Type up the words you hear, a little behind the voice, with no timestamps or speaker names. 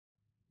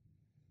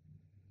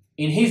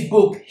in his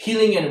book,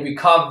 Healing and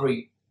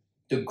Recovery,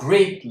 the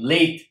great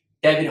late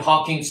David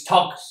Hawkins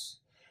talks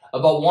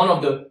about one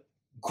of the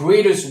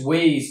greatest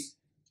ways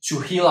to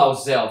heal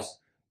ourselves,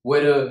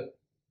 whether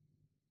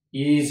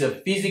it is a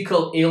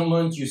physical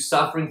ailment you're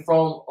suffering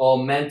from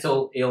or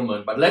mental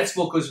ailment. But let's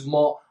focus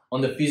more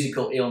on the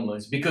physical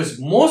ailments, because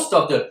most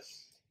of the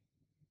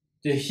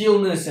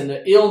illness and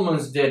the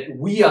ailments that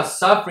we are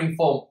suffering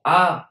from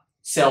are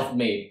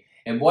self-made.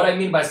 And what I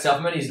mean by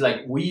self-made is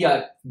like we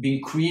are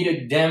being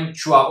created them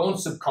through our own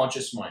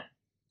subconscious mind.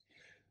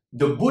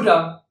 The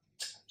Buddha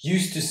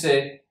used to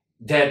say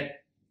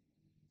that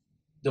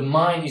the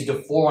mind is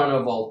the forerunner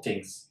of all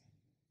things.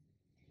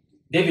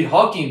 David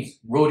Hawkins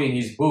wrote in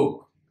his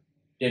book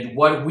that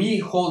what we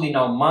hold in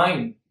our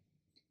mind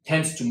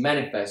tends to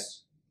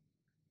manifest.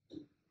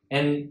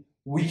 And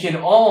we can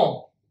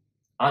all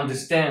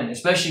understand,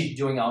 especially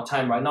during our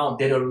time right now,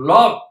 that a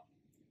lot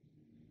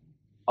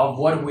of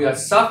what we are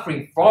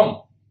suffering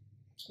from,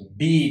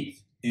 be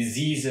it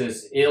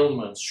diseases,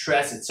 ailments,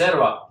 stress,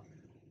 etc.,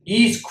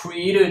 is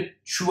created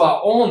through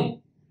our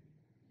own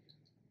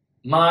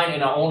mind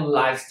and our own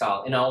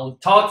lifestyle, and our own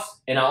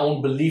thoughts and our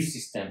own belief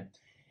system.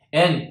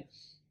 And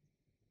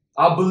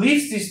our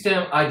belief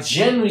system are,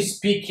 generally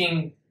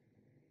speaking,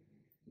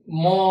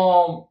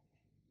 more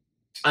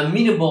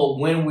amenable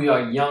when we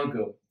are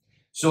younger.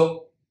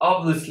 So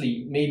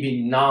obviously,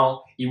 maybe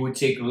now it would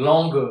take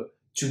longer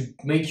to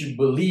make you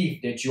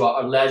believe that you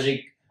are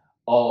allergic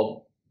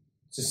or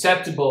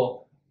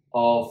susceptible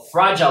or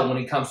fragile when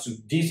it comes to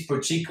this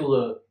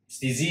particular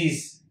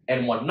disease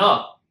and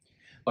whatnot.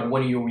 But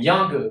when you were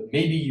younger,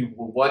 maybe you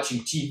were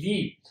watching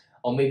TV,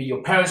 or maybe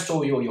your parents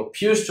told you or your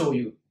peers told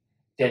you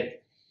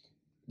that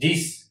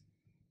this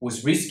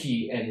was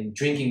risky, and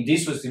drinking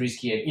this was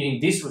risky, and eating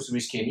this was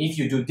risky, and if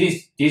you do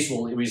this, this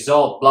will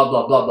result, blah,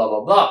 blah, blah, blah,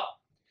 blah, blah.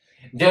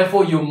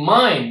 Therefore, your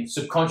mind,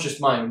 subconscious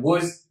mind,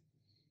 was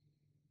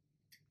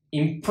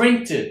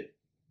imprinted,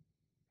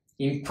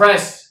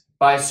 impressed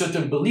by a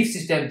certain belief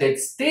system that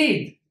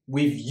stayed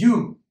with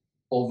you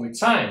over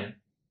time.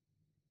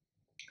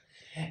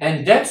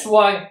 And that's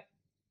why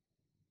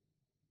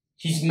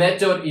his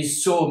method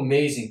is so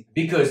amazing,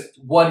 because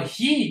what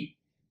he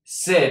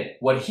said,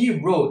 what he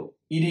wrote,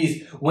 it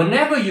is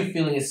whenever you're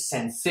feeling a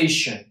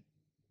sensation,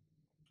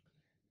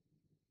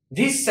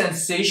 this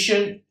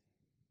sensation,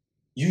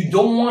 you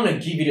don't want to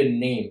give it a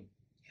name.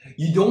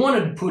 You don't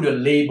want to put a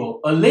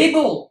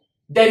label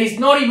that is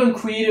not even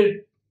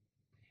created,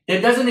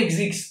 that doesn't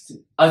exist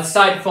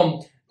aside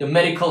from the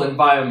medical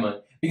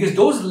environment, because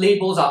those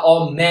labels are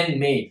all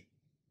man-made.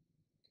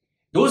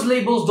 Those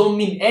labels don't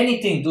mean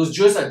anything. Those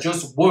are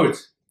just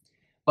words.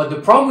 But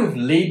the problem with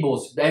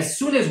labels, as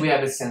soon as we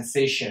have a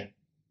sensation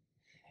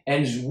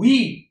and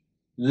we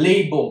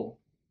label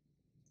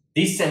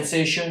this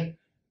sensation,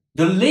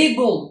 the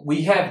label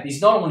we have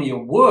is not only a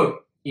word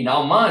in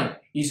our mind,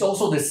 it's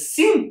also the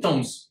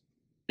symptoms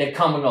that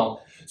come along.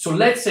 So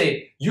let's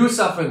say you're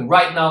suffering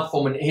right now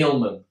from an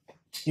ailment.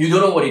 You don't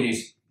know what it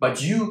is,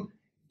 but you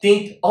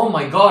think, oh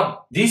my God,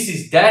 this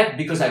is that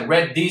because I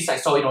read this, I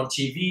saw it on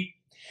TV.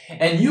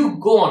 And you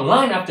go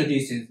online after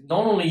this, and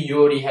not only you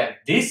already have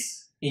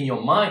this in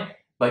your mind,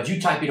 but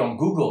you type it on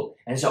Google.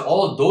 And so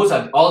all those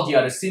are all the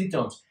other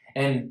symptoms.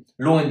 And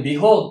lo and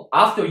behold,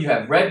 after you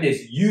have read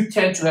this, you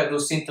tend to have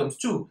those symptoms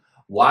too.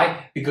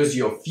 Why? Because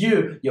your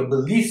fear, your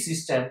belief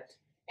system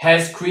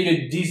has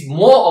created this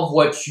more of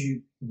what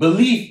you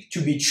believe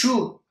to be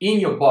true in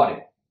your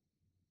body.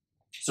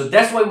 So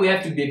that's why we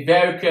have to be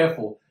very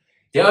careful.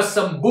 There are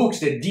some books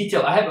that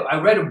detail. I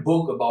read a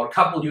book about a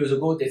couple years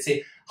ago that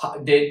say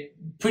they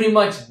pretty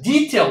much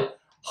detail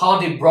how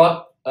they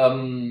brought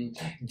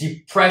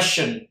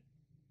depression,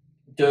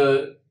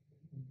 the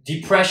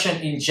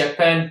depression in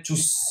Japan, to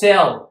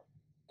sell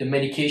the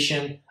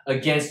medication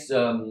against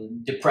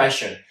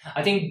depression.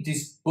 I think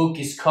this book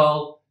is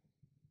called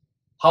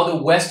How the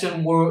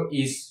Western World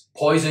is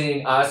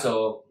Poisoning Us,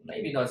 or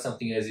maybe not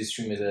something as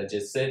extreme as I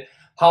just said.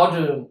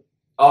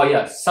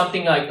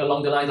 Something like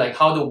along the lines like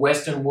how the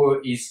Western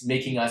world is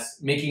making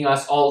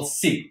us all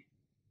sick.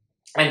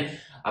 And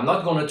I'm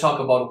not going to talk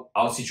about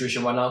our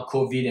situation right now,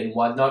 COVID and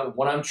whatnot.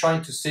 What I'm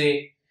trying to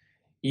say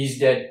is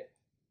that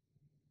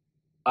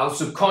our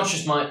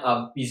subconscious mind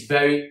is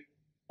very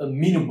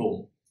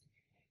amenable.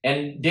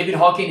 And David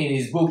Hawkins in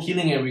his book,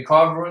 Healing and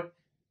Recovery,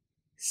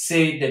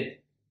 say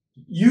that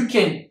you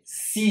can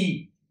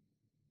see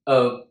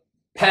a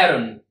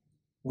pattern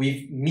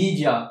with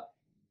media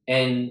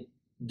and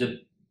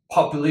the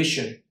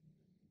population.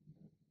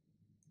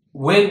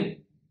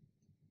 When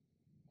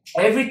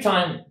every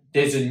time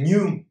there's a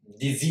new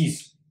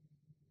disease,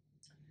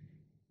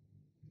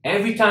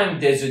 every time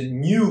there's a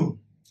new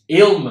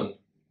ailment,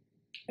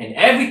 and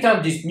every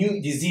time this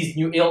new disease,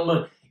 new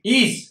ailment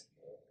is,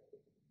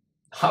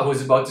 I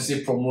was about to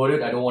say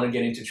promoted, I don't want to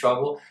get into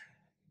trouble.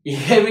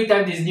 Every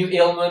time this new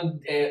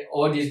ailment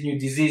or this new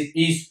disease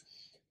is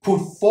put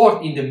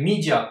forth in the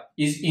media,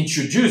 is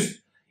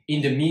introduced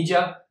in the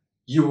media,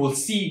 you will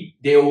see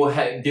there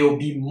will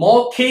be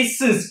more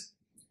cases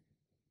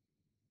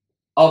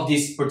of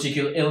this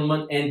particular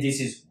ailment, and this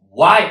is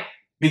why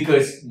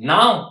Because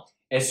now,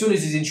 as soon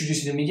as it's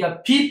introduced in the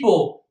media,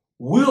 people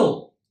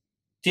will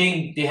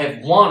think they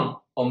have one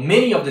or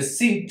many of the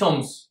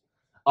symptoms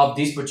of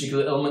this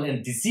particular ailment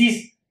and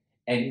disease,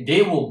 and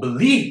they will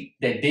believe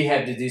that they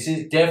have the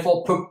disease,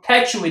 therefore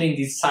perpetuating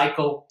this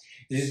cycle,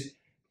 this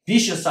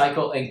vicious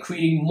cycle, and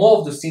creating more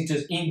of the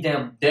symptoms in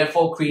them,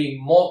 therefore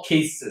creating more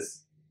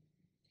cases.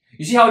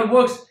 You see how it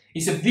works?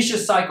 It's a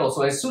vicious cycle.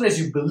 So as soon as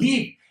you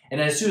believe and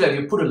as soon as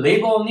you put a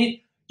label on it,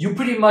 you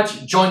pretty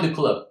much join the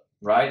club,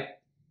 right?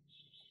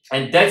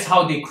 And that's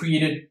how they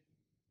created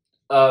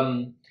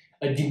a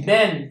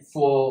demand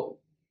for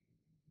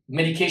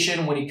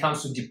medication when it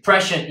comes to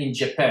depression in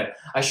Japan.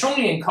 I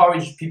strongly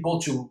encourage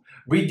people to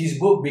read this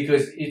book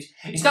because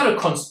it's not a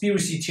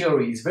conspiracy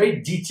theory. It's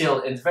very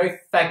detailed and very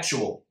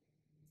factual.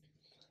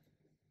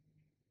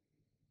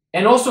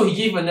 And also he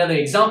gave another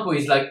example,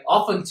 is like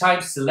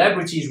oftentimes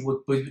celebrities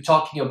would be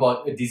talking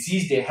about a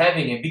disease they're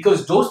having, and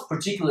because those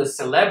particular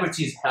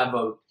celebrities have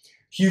a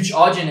huge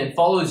audience and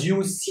followers, you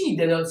will see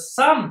that there are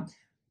some,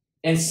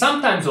 and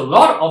sometimes a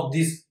lot of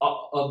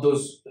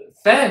those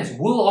fans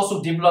will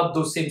also develop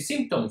those same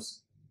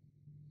symptoms.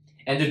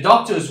 And the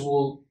doctors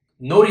will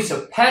notice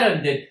a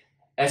pattern that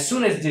as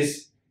soon as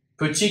this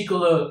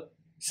particular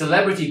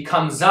celebrity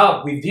comes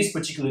out with this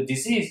particular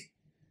disease,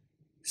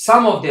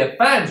 some of their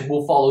fans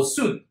will follow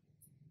suit.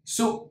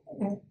 So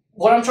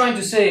what I'm trying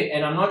to say,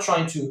 and I'm not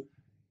trying to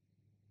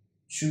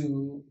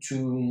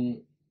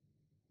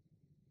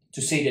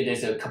say that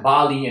there's a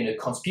Kabbali and a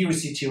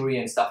conspiracy theory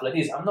and stuff like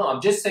this.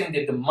 I'm just saying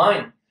that the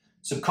mind,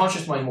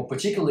 subconscious mind more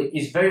particularly,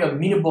 is very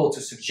amenable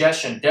to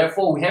suggestion.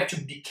 Therefore, we have to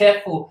be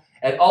careful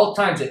at all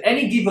times, at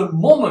any given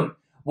moment,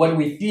 what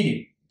we feed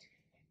it.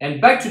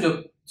 And back to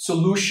the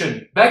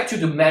solution, back to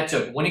the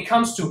method. When it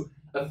comes to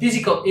a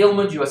physical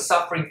ailment you are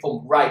suffering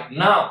from right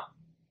now,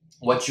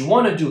 what you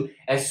want to do,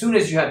 as soon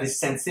as you have this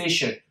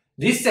sensation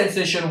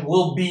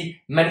will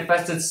be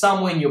manifested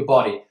somewhere in your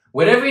body.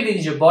 Whatever it is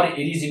in your body,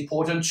 it is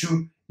important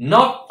to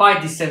not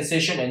fight this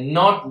sensation and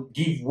not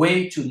give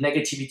way to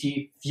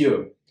negativity,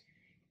 fear.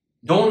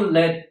 Don't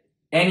let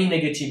any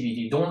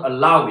negativity, don't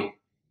allow it.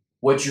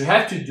 What you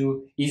have to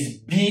do is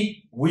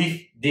be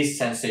with this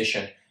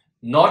sensation,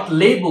 not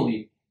label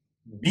it.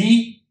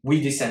 Be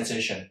with this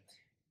sensation.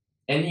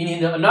 And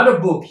in another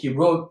book he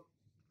wrote,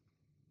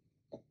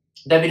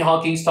 David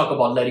Hawkins talk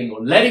about letting go.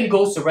 Letting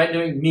go,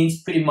 surrendering,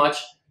 means pretty much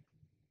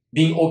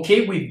being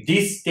okay with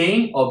this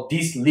staying or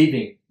this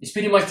living. It's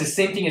pretty much the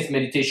same thing as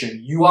meditation.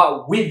 You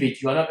are with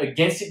it. You are not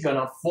against it. You are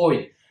not for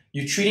it.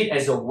 You treat it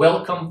as a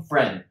welcome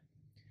friend.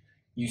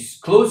 You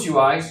close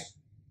your eyes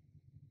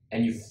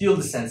and you feel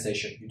the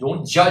sensation. You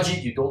don't judge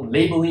it. You don't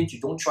label it.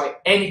 You don't try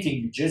anything.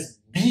 You just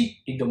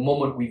be in the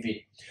moment with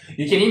it.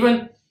 You can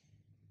even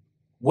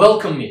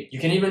welcome it. You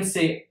can even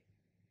say,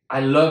 I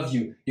love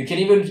you. You can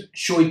even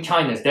show it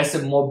kindness. That's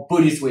a more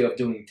Buddhist way of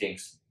doing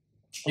things.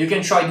 You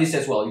can try this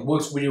as well. It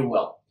works really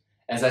well,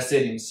 as I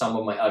said in some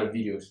of my other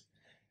videos.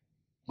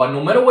 But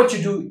no matter what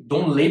you do,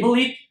 don't label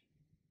it.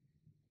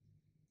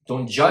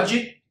 Don't judge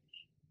it.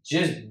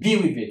 Just be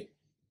with it.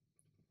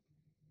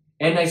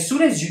 And as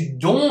soon as you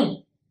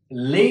don't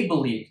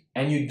label it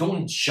and you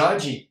don't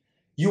judge it,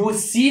 you will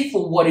see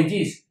for what it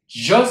is,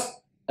 just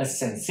a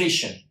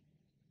sensation.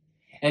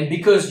 And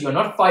because you're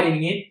not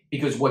fighting it,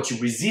 because what you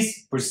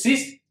resist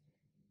persists,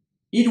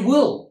 it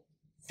will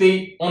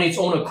fade on its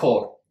own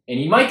accord. And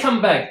it might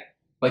come back,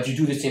 but you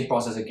do the same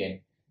process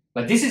again.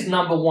 But this is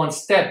number one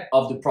step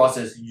of the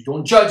process. You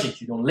don't judge it,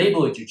 you don't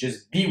label it, you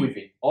just be with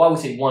it. Or I would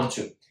say 1,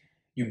 2.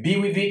 You be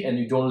with it and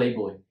you don't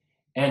label it.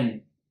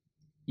 And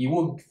it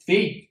will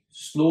fade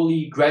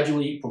slowly,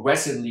 gradually,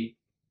 progressively,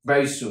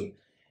 very soon.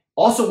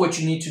 Also, what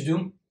you need to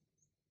do,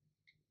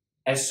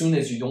 as soon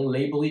as you don't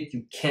label it,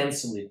 you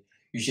cancel it.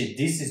 You say,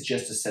 this is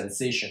just a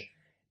sensation.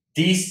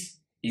 This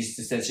is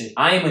the sensation.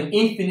 I am an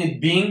infinite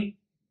being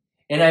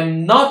and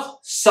I'm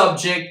not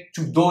subject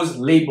to those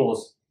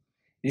labels.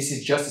 This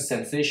is just a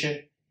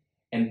sensation.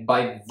 And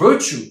by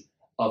virtue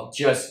of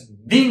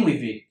just being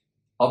with it,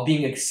 of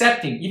being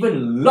accepting,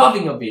 even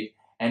loving of it,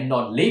 and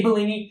not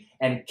labeling it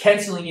and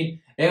canceling it,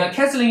 and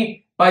canceling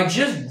it by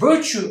just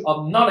virtue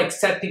of not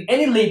accepting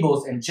any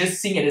labels and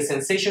just seeing it as a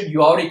sensation,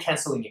 you're already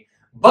canceling it.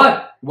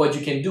 But what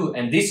you can do,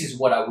 and this is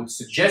what I would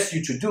suggest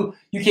you to do,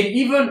 you can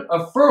even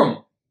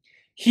affirm.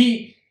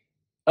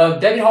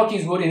 David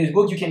Hawkins wrote in his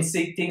book, you can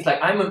say things like,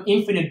 I'm an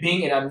infinite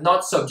being and I'm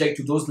not subject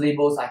to those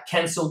labels. I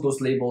cancel those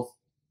labels.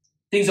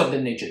 Things of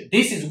that nature.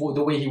 This is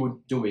the way he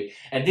would do it.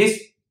 And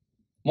this,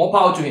 more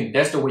power to him.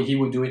 That's the way he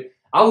would do it.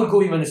 I would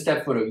go even a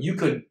step further. You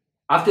could,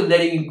 after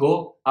letting it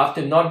go,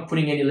 after not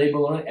putting any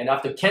label on it, and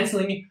after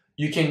canceling it,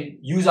 you can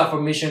use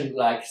affirmation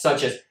like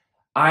such as,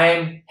 I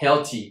am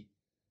healthy.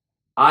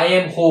 I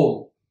am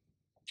whole.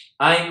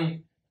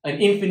 I'm an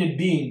infinite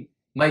being.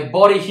 My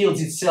body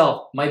heals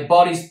itself. My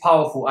body is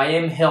powerful. I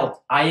am health.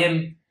 I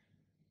am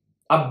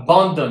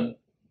abundant.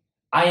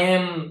 I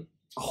am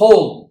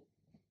whole.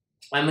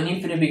 I'm an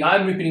infinite being.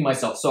 I'm repeating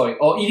myself, sorry.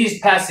 Or it is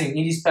passing,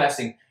 it is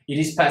passing, it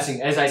is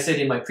passing. As I said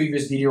in my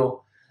previous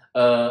video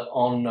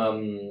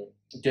on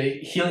the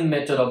healing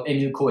method of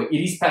Emil Coe. It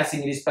is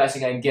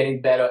passing, I'm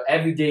getting better.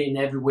 Every day in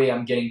every way,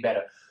 I'm getting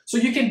better. So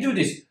you can do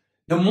this.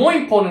 The more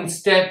important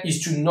step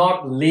is to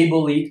not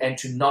label it and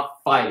to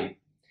not fight it.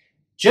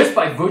 Just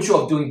by virtue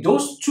of doing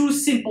those two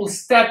simple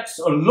steps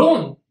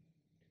alone,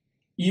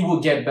 you will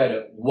get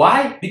better.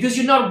 Why? Because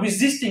you're not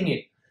resisting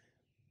it.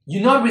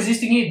 You're not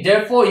resisting it,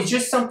 therefore it's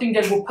just something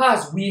that will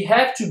pass. We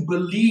have to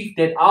believe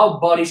that our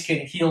bodies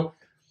can heal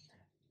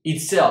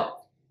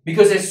itself.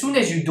 Because as soon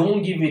as you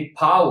don't give it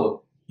power,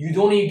 you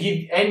don't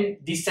give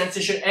this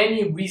sensation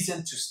any reason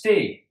to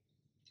stay.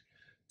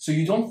 So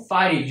you don't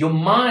fight it. Your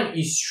mind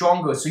is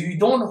stronger, so you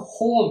don't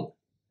hold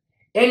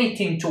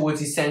anything towards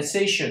the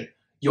sensation.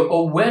 Your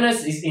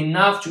awareness is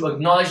enough to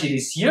acknowledge it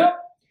is here,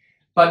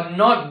 but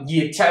not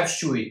be attached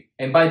to it.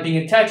 And by being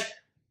attached,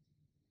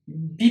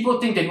 people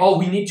think that, oh,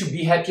 we need to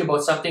be happy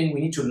about something,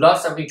 we need to love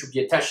something to be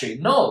attached to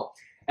it. No.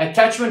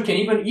 Attachment can,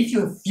 even if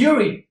you fear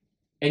it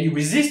and you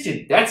resist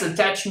it, that's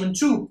attachment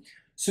too.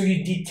 So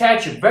you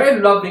detach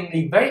very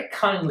lovingly, very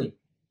kindly,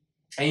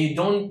 and you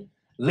don't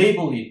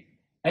label it.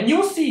 And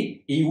you'll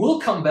see, it will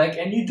come back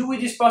and you do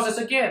this process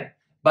again.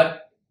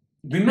 But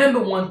remember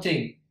one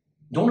thing,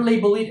 don't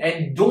label it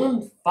and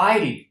don't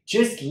fight it.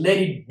 Just let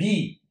it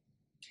be.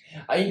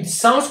 It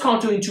sounds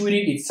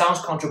counterintuitive, it sounds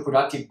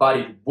counterproductive, but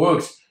it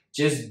works.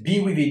 Just be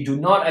with it. Do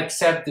not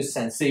accept the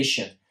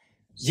sensation.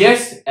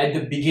 Yes, at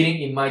the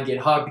beginning it might get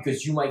hard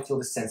because you might feel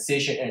the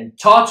sensation and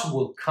thoughts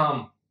will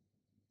come.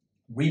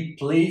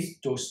 Replace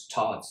those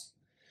thoughts.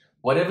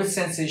 Whatever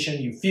sensation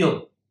you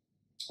feel,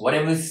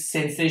 whatever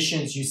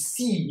sensations you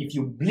see, if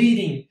you're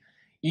bleeding,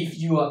 if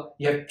you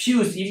have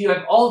pus, if you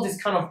have all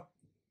this kind of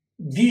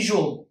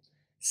visual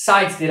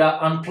sights that are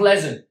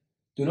unpleasant,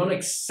 do not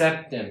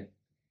accept them.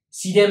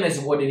 See them as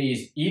what it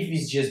is. If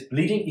it's just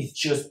bleeding, it's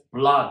just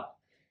blood.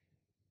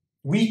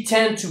 We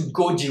tend to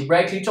go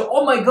directly to,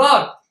 oh my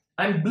God,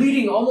 I'm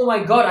bleeding. Oh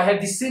my God, I have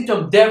this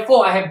symptom.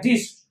 Therefore, I have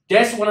this.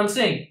 That's what I'm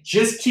saying.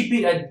 Just keep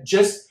it at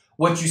just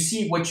what you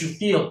see, what you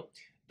feel.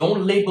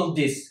 Don't label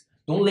this.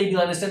 Don't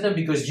label the symptom,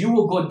 because you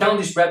will go down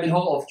this rabbit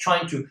hole of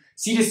trying to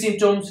see the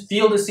symptoms,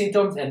 feel the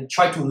symptoms, and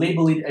try to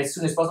label it as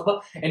soon as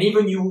possible. And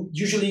even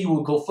usually you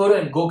will go further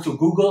and go to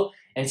Google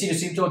and see the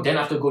symptom, then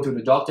after go to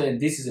the doctor, and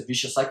this is a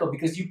vicious cycle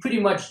because you pretty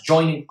much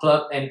joining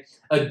club and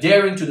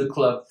adhering to the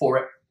club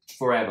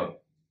forever.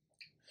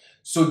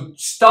 So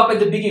stop at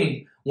the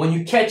beginning. When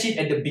you catch it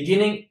at the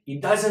beginning,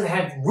 it doesn't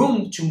have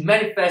room to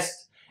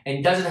manifest and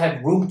it doesn't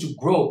have room to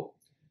grow.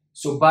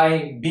 So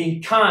by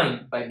being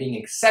kind, by being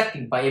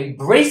accepting, by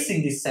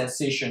embracing this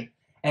sensation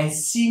and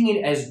seeing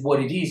it as what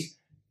it is,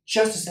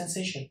 just a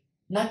sensation,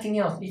 nothing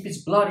else. If it's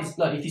blood, it's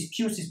blood. If it's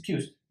pus, it's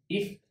pus.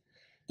 If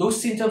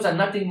those symptoms are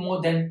nothing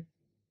more than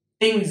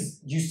things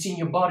you see in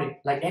your body,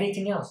 like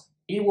anything else,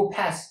 it will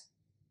pass.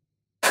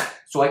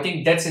 So I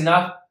think that's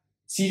enough.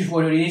 See it for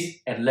what it is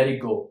and let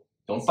it go.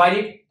 Don't fight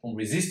it, don't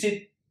resist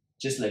it,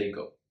 just let it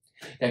go.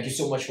 Thank you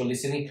so much for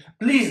listening.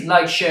 Please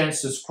like, share, and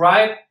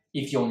subscribe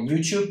if you're on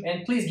YouTube,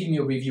 and please give me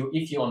a review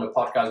if you're on the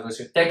podcast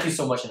version. Thank you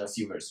so much, and I'll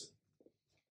see you very soon.